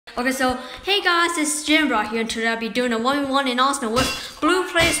Okay, so hey guys, it's Jimmybro here, and today I'll be doing a 1v1 in Arsenal with Blue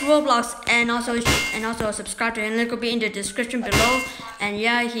Playz Roblox, and also subscribe to him. Link will be in the description below. And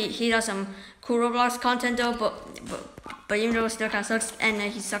yeah, he does some cool Roblox content though, but even though it still kind of sucks, and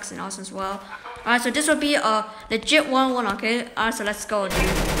he sucks in Arsenal as well. Alright, so this will be a legit 1v1, okay? Alright, so let's go, dude.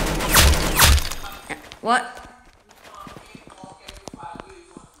 What?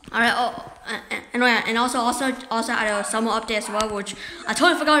 Alright, and also add a summer update as well, which I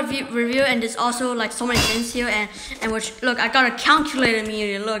totally forgot to review, and there's also like so many things here, and which, look, I got a calculator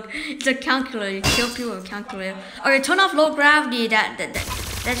immediately. Look, it's a calculator. You kill people with a calculator. Okay, turn off low gravity.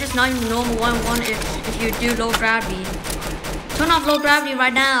 That's just not even normal 1v1 if you do low gravity. Turn off low gravity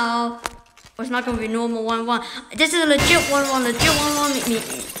right now, or it's not gonna be normal 1v1. This is a legit 1v1. Legit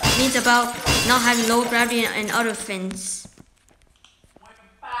 1v1 means about not having low gravity and other things.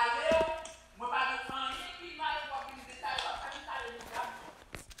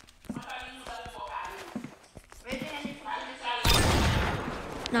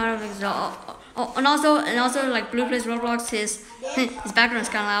 No, I don't think so. Oh, and also, like Blue Playz Roblox, his background's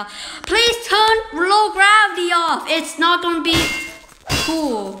kind of loud. Please turn low gravity off. It's not gonna be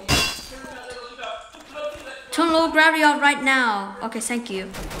cool. Turn low gravity off right now. Okay, thank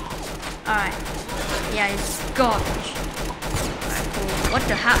you. All right. Yeah, it's garbage. All right, cool. What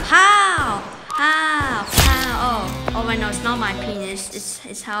the how? Oh wait, no, it's not my penis.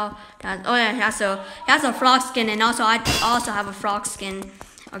 It's how. Oh yeah, he has a frog skin, and also I also have a frog skin.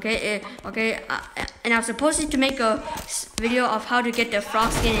 Okay, and I was supposed to make a video of how to get the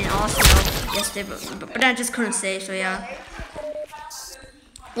frog skin in Arsenal yesterday, but I just couldn't say, so yeah.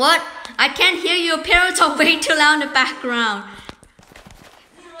 What? I can't hear you. Parents are way too loud in the background.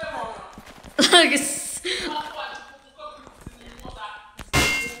 Look,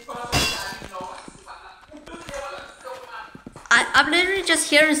 I'm literally just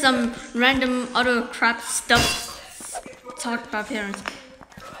hearing some random other crap stuff talk about parents.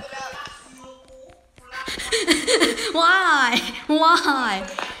 Why?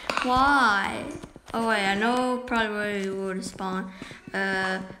 Oh wait, I know probably where you would spawn.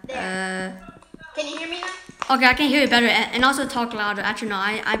 Can you hear me now? Okay, I can hear you better, and also talk louder. Actually, no,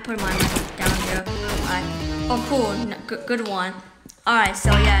 I put my mic down here. Alright. Oh, cool, good one. Alright,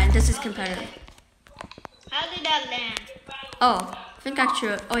 so yeah, and this is competitive. How did that land? Oh, I think I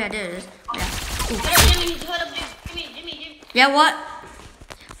should. Oh yeah, there it is. Yeah. Jimmy. Yeah, what?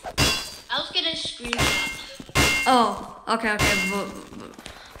 I was getting a screenshot. Oh, okay,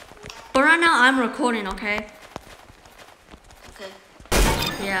 but right now I'm recording, okay? Okay.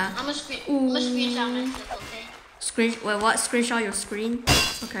 Yeah. I'm a screenshot myself, okay? Wait, what? Screenshot your screen?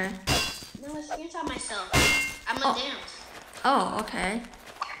 Okay. No, I screenshot myself. I'm gonna dance. Oh, okay.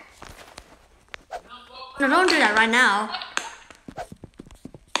 No, don't do that right now.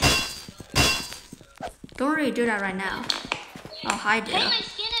 Don't really do that right now. Oh, hi there. Hey, my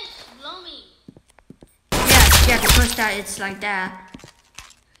skin is glowing. Yeah, because that it's like that.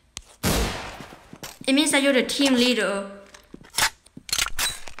 It means that you're the team leader.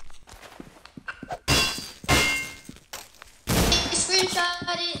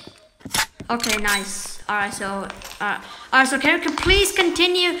 Screenshot it. Okay, nice. Alright, so can we please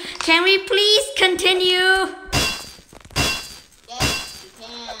continue? Can we please continue? Yes, you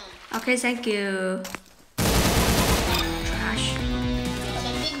can. Okay, thank you. Trash.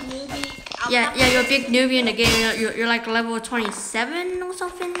 Yeah, you're a big newbie in the game. You're like level 27 or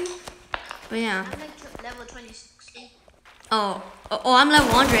something. But yeah. I'm like level 26. Oh, I'm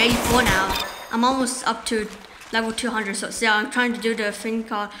level 184 now. I'm almost up to level 200. So yeah, I'm trying to do the thing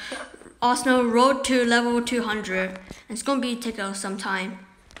called Arsenal Road to level 200. And it's gonna be take some time.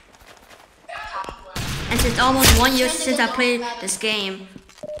 And it's almost 1 year since I played this game.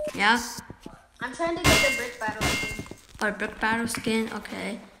 Yeah. I'm trying to get the brick battle skin. Oh, brick battle skin.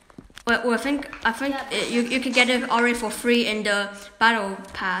 Okay. Well, I think you can get it already for free in the battle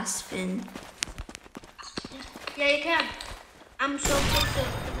pass thing. Yeah, you can. I'm so close to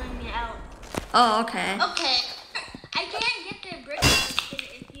figuring it out. Oh, okay. Okay. I can't get the brick battle skin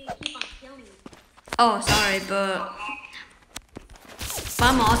if you keep on killing me. Oh, sorry, but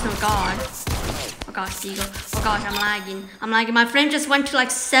I'm an awesome god. Oh gosh, Seagull. Oh gosh, I'm lagging. My frame just went to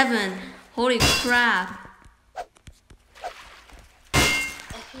like 7. Holy crap.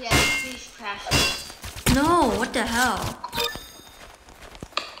 FPS, please crash it. No, what the hell?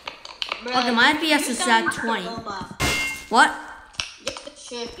 Bro, Okay, my FPS is at 20. What? It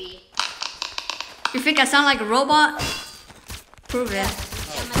should be. You think I sound like a robot? Prove it.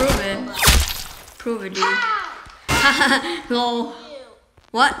 Prove it. Prove it, dude. Haha, lol.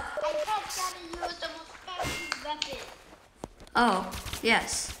 What? I can't use the most fastest weapon. Oh,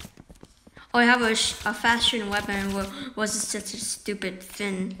 yes. Oh, I have a fast shooting weapon. Was it such a stupid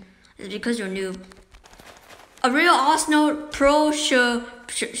thing? It's because you're new. A real Arsenal pro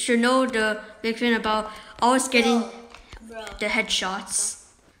should know the big thing about always getting the headshots.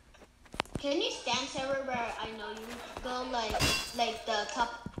 Can you stand somewhere where I know you go, like the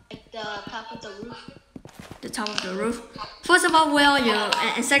top of the roof? The top of the roof. First of all, where are you?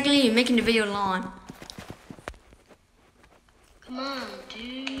 And secondly, you're making the video long. Come on,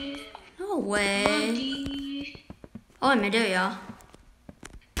 dude. No way. Come on, dude. Oh, I'm there, yeah.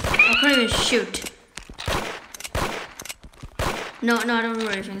 I couldn't even shoot. No, I don't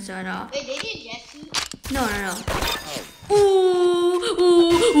really think so at all. Wait, did you just shoot? No. Ooh.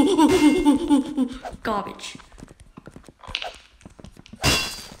 Garbage.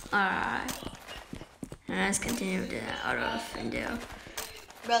 Alright. Let's continue with the other video.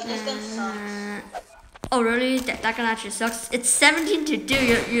 Bro, this gun sucks. Oh really? That gun actually sucks. It's 17 to do.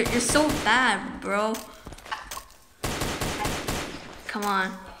 You're so bad, bro. Come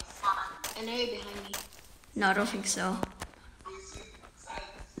on. I know you're behind me. No, I don't think so.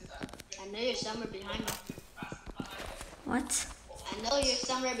 I know you're somewhere behind me. What? I know you're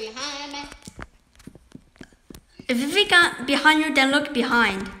somewhere behind me. If you think I'm behind you, then look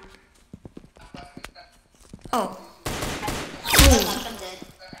behind. Oh. Boom. I'm dead.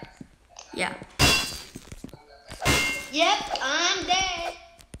 Yeah. Yep, I'm dead.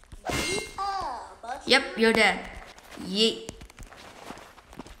 Yep, you're dead. Yeet.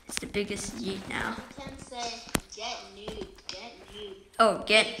 It's the biggest yeet now. You can say get noob. Oh,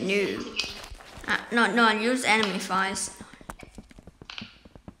 get noob. No, I use enemy files.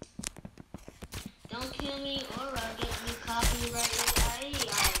 Don't kill me or I'll get you copyrighted.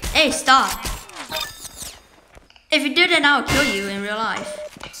 Hey, stop. If you do that, I'll kill you in real life.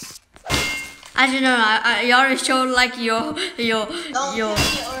 As you know, I already showed like your. Don't kill me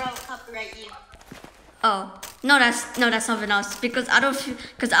or I'll copyright you. Oh, no, that's something else. Because I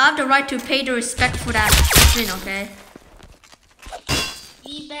have the right to pay the respect for that thing, okay?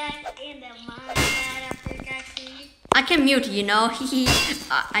 Be back in the mind that I think I see. I can mute, you know.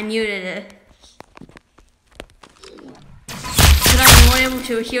 I muted it. So that I'm more able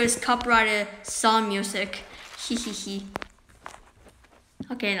to hear his copyrighted song music.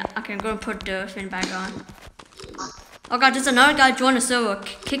 Okay, I'm gonna put the thing back on. Oh god, there's another guy join the server.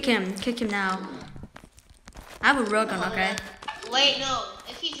 Kick him now. I have a real gun, okay? Wait, no.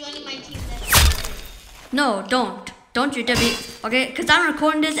 If he's joining my team, then. No, don't you dare be, okay? Cause I'm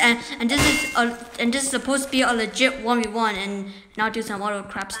recording this and this is supposed to be a legit 1v1 and now do some auto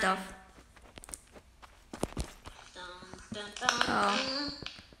crap stuff. Oh.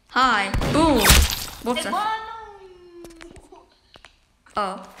 Hi, boom. Whoops.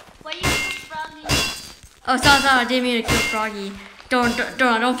 Oh. Why you Froggy? Oh, sorry, I didn't mean to kill Froggy.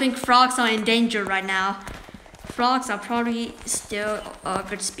 I don't think frogs are in danger right now. Frogs are probably still a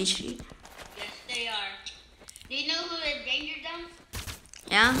good species. Yes, they are. Do you know who endangered them?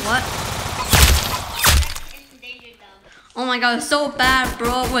 Yeah, what? Endangered them. Oh my god, it's so bad,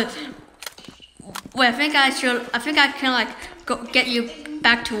 bro. Wait, I think I can like get you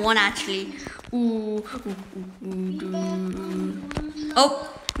back to 1 actually. Ooh. Oh,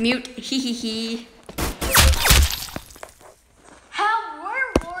 mute. Hee. Where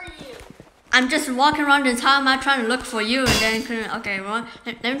were you? I'm just walking around the time I'm trying to look for you and then okay, well,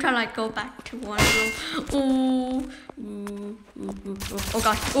 let me try like go back to 1 room. Ooh. Oh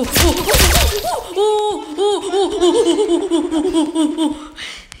gosh.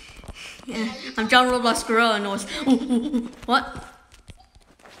 Yeah, I'm John Roblox Gorilla Noise. What?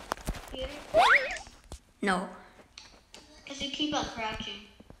 No. Because you keep on crouching.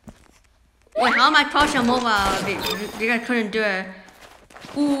 Wait, how am I crouching on mobile? Because I couldn't do it.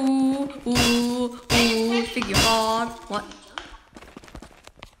 Ooh, figure hard. What?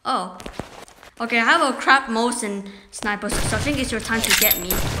 Oh. Okay, I have a crap motion sniper, so I think it's your time to get me.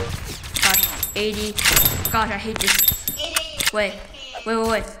 Gosh, 80. Gosh, I hate this. Wait. Ooh.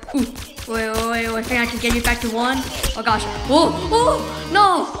 Wait, I think I can get you back to 1. Oh gosh. Oh,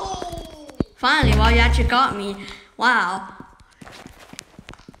 no! Finally, wow, you actually got me. Wow.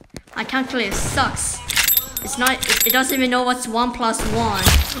 My calculator sucks. It doesn't even know what's 1 plus 1.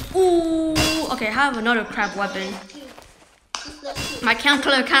 Ooh, okay, I have another crap weapon. My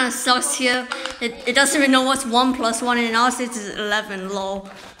calculator kind of sucks here. It doesn't even know what's 1 plus 1 and also it's 11, lol.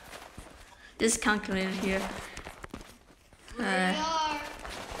 This calculator here.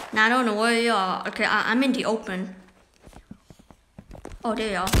 Now I don't know where you are. Okay, I'm in the open. Oh, there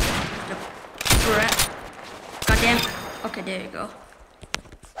you are. God damn it. Okay, there you go.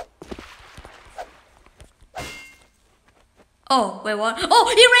 Oh, wait, what?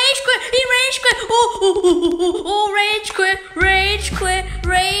 Oh, he rage quit! He rage quit! Oh, rage quit! Rage quit!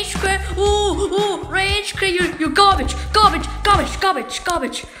 Rage quit! Oh, rage quit! You garbage! Garbage! Garbage! Garbage!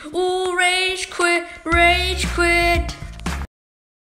 Garbage! Oh, rage quit! Rage quit!